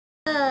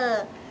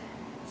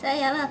刷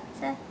牙了，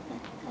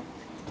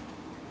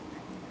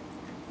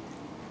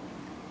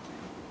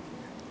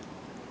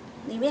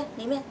里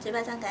面，嘴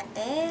巴张开，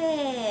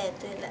哎，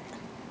对了，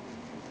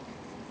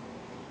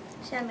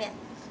下面，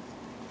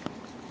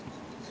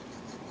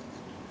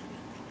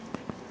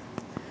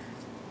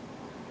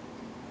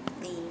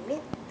里面，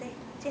对，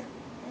这样，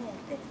哎，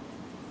对，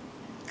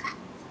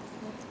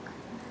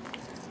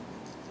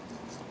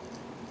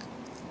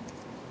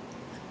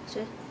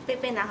水，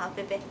杯拿好，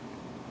杯，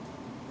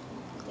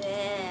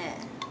对，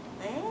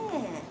哎，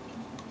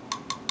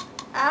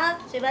好，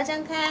嘴巴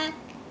张开，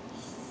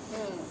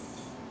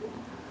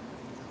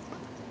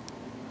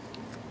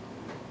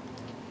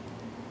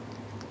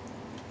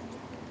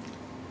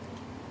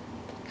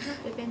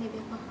杯那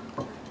边放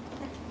好，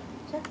来，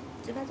说，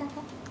嘴巴张开，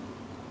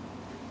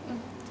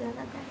嘴巴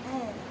张开，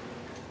哎。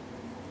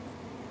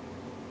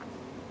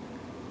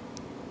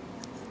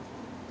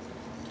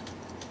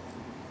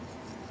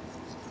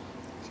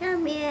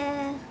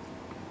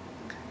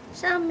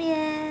上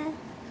面，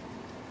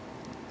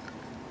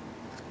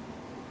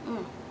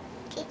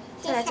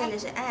再来蘸点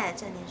水，哎，蘸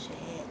点水，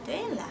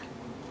对了，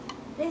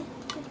对，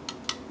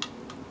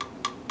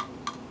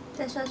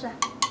再刷，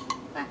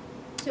快，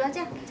嘴巴这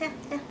样，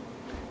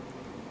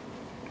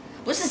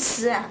不是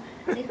吃啊，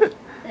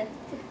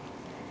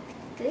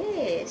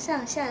对，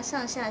上下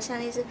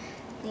那只，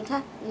你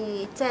看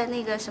你在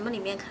那个什么里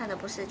面看的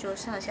不是就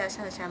上下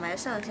嘛，要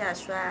上下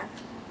刷，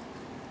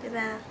对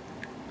吧？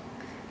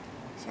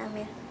下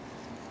面，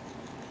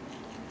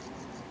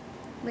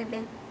那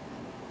边，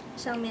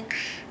上面，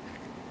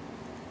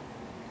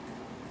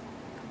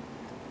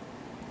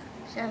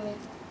下面，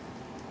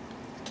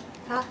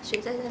好，水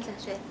再蘸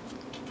水。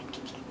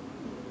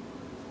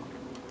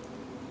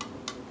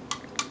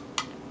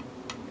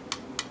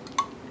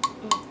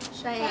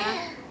刷牙，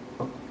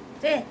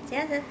对，这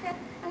样子，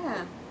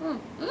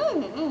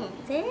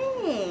对，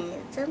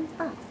真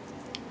棒。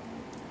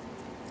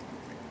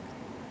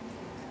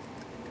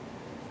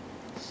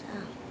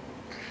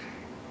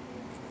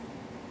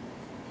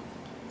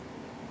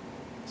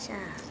下。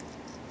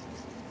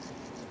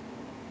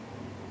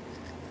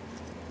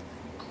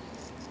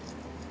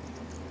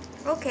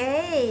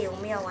OK， 我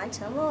们要完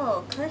成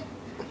喽，可以。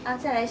啊，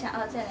再来一下，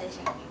再来一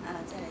下。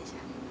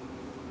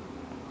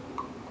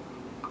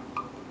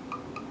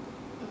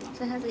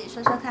刷下自己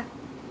刷看，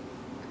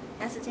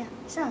牙齿这样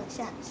上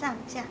下。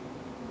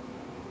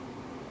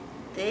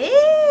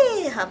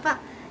对，好棒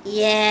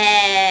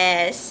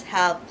 ，Yes，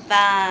 好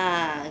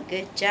棒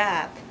 ，Good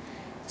job，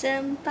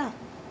 真棒。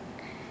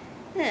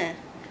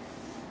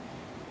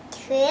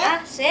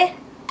水。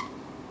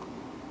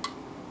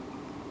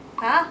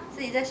好，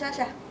自己再刷。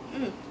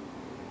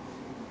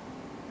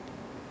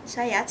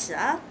刷牙齿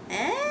啊，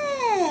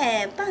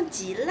哎，棒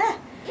极了，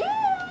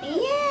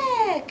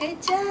耶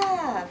 ，Good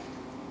job，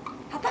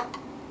 好棒。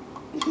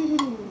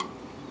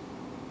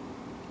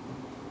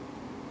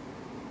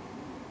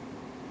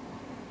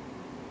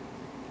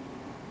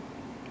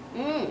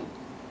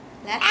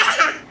来，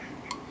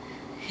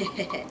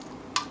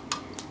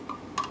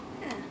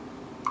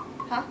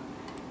好，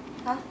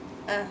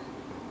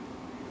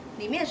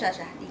里面刷，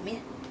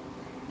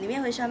里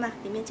面会刷吗？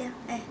里面这样，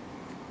哎，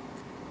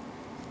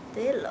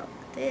对了，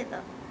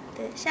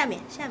下面，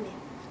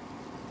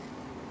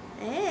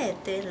哎，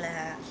对了，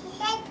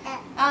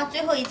啊，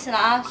最后一次了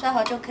啊，刷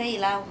好就可以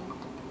了。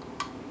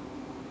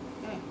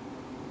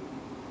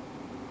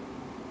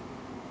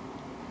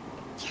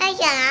刷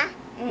牙。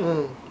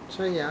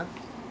刷牙。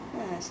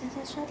珊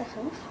珊刷得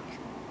很好。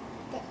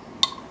对。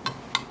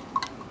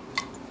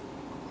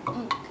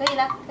可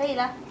以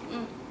了。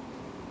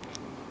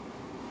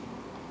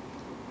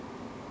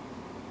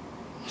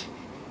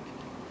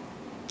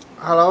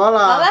好了，完了。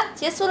好了，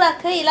结束了，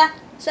可以了，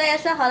刷牙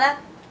刷好了。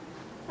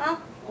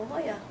啊，我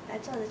也还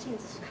照着镜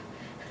子刷。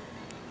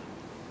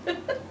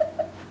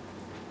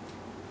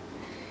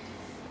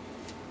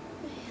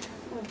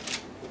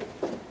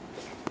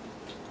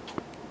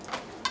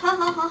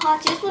好，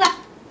结束了，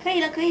可以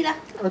了。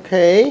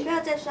OK。不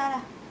要再刷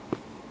了。